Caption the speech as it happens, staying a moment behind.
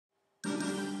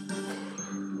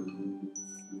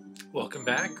Welcome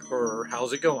back, or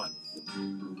how's it going?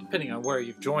 Depending on where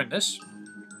you've joined this.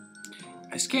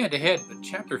 I scanned ahead, but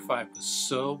Chapter 5 was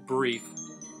so brief,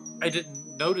 I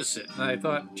didn't notice it, and I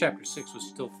thought Chapter 6 was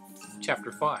still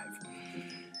Chapter 5.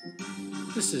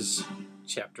 This is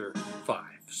Chapter 5,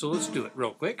 so let's do it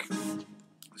real quick.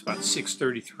 It's about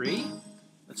 6:33.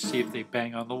 Let's see if they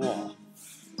bang on the wall.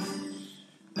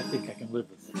 I think I can live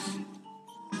with this.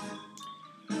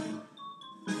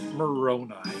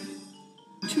 Moroni,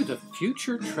 to the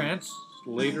future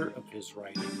translator of his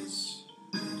writings.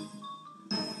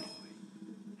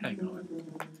 Hang on.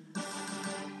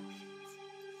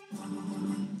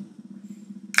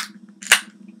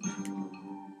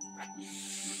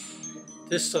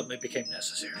 This suddenly became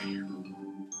necessary.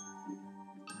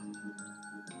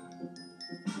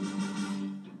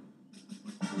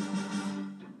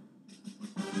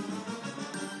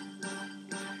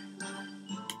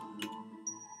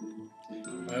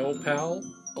 My old pal,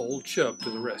 Old Chub, to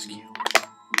the rescue.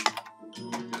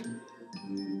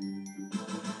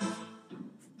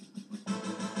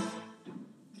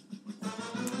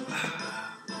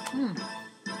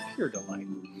 Pure delight.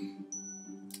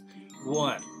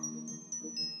 1.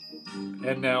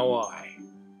 And now I,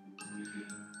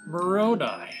 Moroni,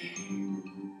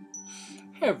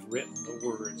 have written the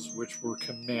words which were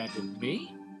commanded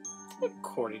me,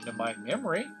 according to my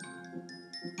memory.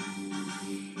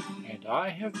 And I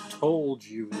have told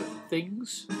you the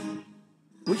things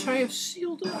which I have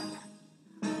sealed up.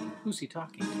 Who's he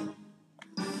talking to?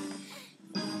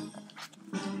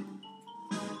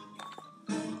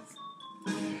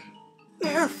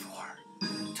 Therefore,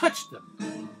 touch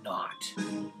them not,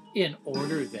 in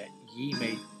order that ye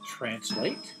may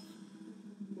translate.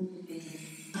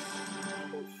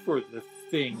 For the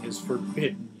thing is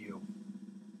forbidden you,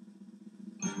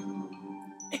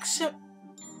 except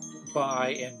by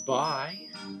and by,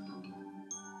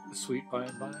 the sweet by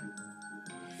and by,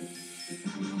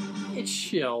 it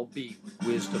shall be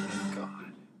wisdom in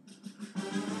God.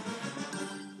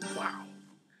 Wow.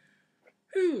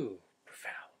 Ooh,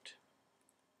 profound.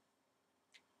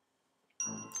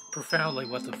 Profoundly,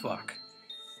 what the fuck?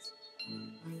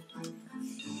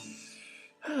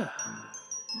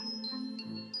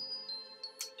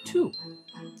 2.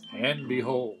 And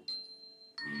behold,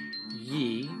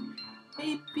 ye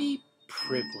may be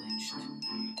privileged,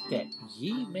 that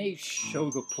ye may show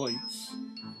the place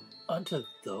unto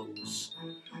those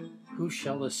who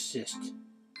shall assist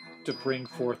to bring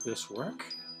forth this work.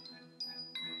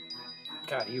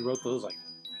 God, he wrote those like,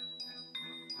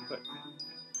 what,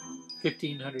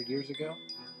 1,500 years ago?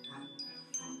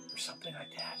 Or something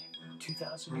like that.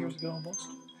 2,000 years ago almost?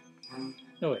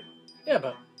 No, wait. Yeah,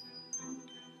 about,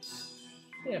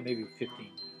 maybe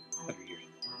 1,500 years ago.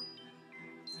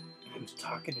 He was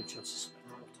talking to Joseph Smith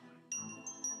the whole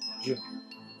time. Junior.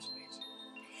 It's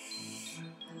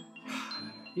amazing.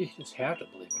 You just have to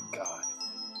believe in God.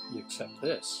 You accept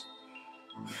this.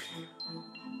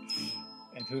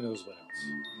 And who knows what else.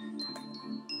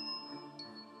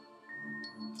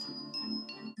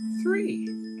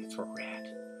 3. That's where we're at.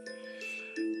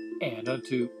 And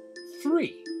unto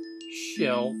 3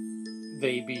 shall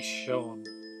they be shown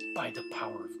by the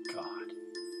power of God.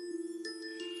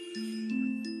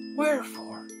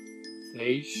 Wherefore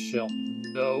they shall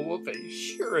know of a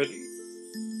surety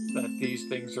that these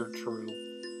things are true.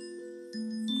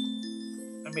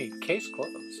 I mean, case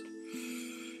closed.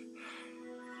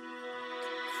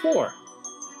 4.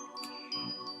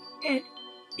 And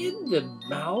in the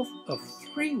mouth of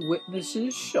 3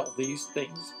 witnesses shall these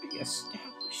things be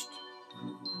established.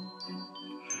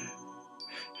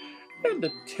 And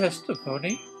the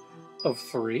testimony of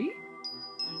 3,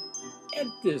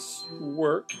 and this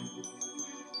work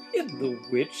in the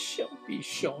which shall be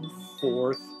shown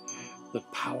forth the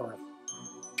power of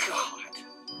God,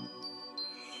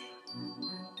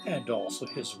 and also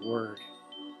his word,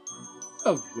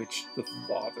 of which the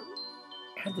Father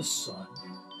and the Son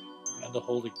and the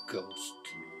Holy Ghost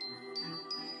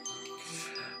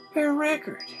bear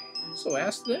record. So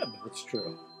ask them if it's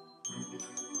true.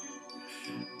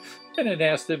 And then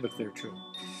ask them if they're true.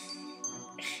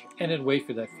 And then wait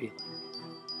for that feeling.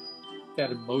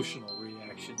 That emotional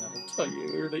reaction that'll tell you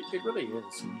it really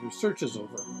is. And your search is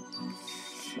over.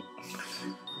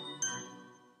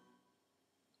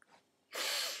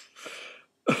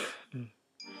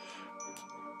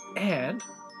 And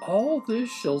all this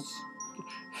shall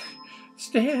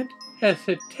stand as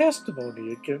a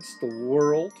testimony against the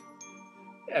world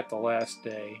at the last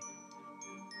day.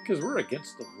 Because we're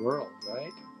against the world,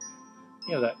 right?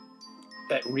 You know,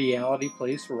 that reality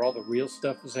place where all the real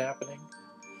stuff is happening.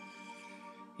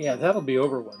 Yeah, that'll be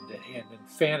over one day, and then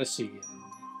fantasy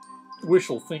and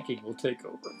wishful thinking will take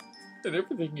over, and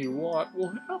everything you want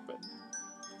will happen.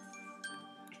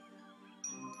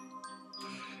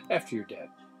 After you're dead,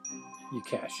 you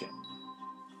cash in.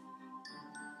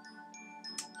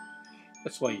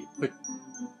 That's why you put,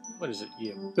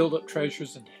 you build up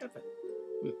treasures in heaven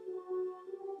with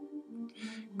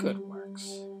good works.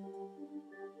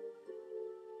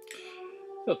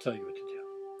 They'll tell you what to do.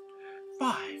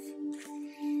 5.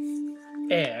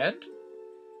 And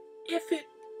if it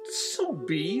so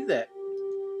be that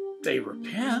they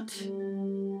repent,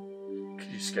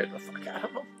 because you scared the fuck out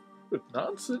of them with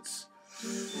nonsense,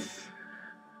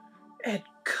 and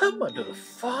come unto the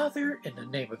Father in the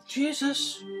name of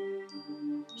Jesus.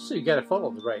 So you got to follow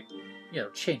the right,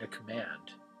 chain of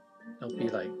command. Don't be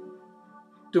like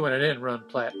doing an end run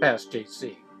past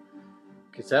JC,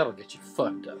 because that'll get you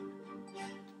fucked up.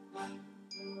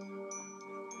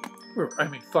 I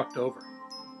mean, fucked over.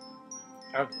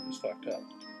 I was fucked up.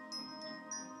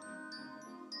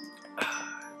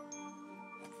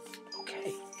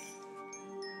 Okay.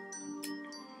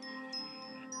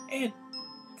 And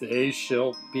they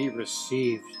shall be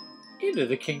received into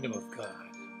the kingdom of God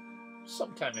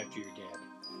sometime after you're dead.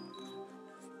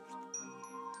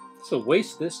 So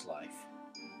waste this life,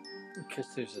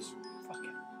 because there's this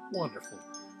fucking wonderful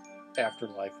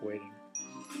afterlife waiting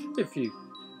if you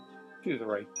do the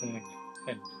right thing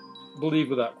and believe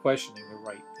without questioning the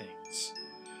right things.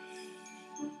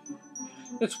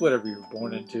 It's whatever you were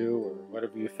born into or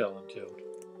whatever you fell into.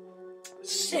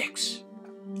 6.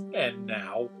 And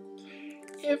now,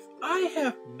 if I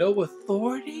have no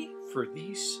authority for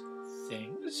these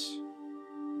things,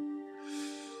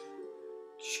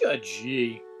 judge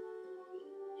ye.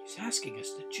 He's asking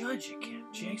us to judge again.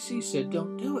 JC said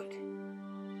don't do it,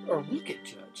 or we'll get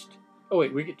judged. Oh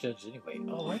wait, we get judged anyway.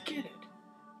 Oh, I get it.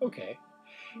 Okay.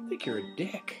 I think you're a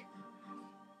dick.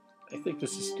 I think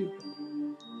this is stupid.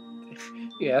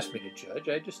 You asked me to judge,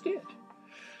 I just did.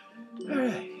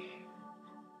 Alright.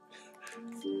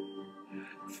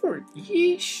 For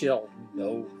ye shall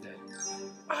know that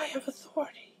I have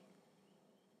authority.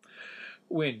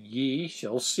 When ye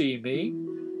shall see me,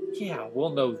 yeah,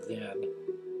 we'll know then.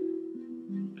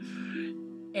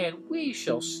 And we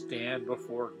shall stand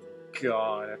before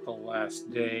God at the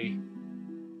last day.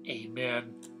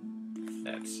 Amen.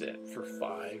 That's it for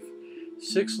 5.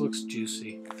 6 looks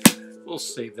juicy. We'll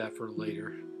save that for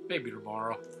later. Maybe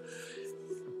tomorrow.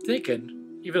 I'm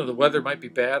thinking, even though the weather might be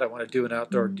bad, I want to do an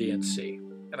outdoor DNC.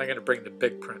 And I'm going to bring the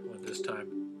big print one this time.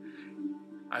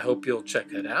 I hope you'll check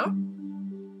that out.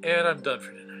 And I'm done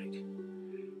for tonight.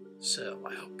 So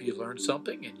I hope you learned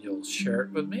something and you'll share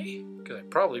it with me, because I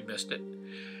probably missed it.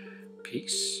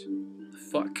 Peace the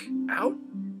fuck out.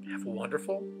 Have a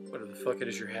wonderful, whatever the fuck it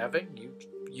is you're having.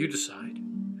 You decide.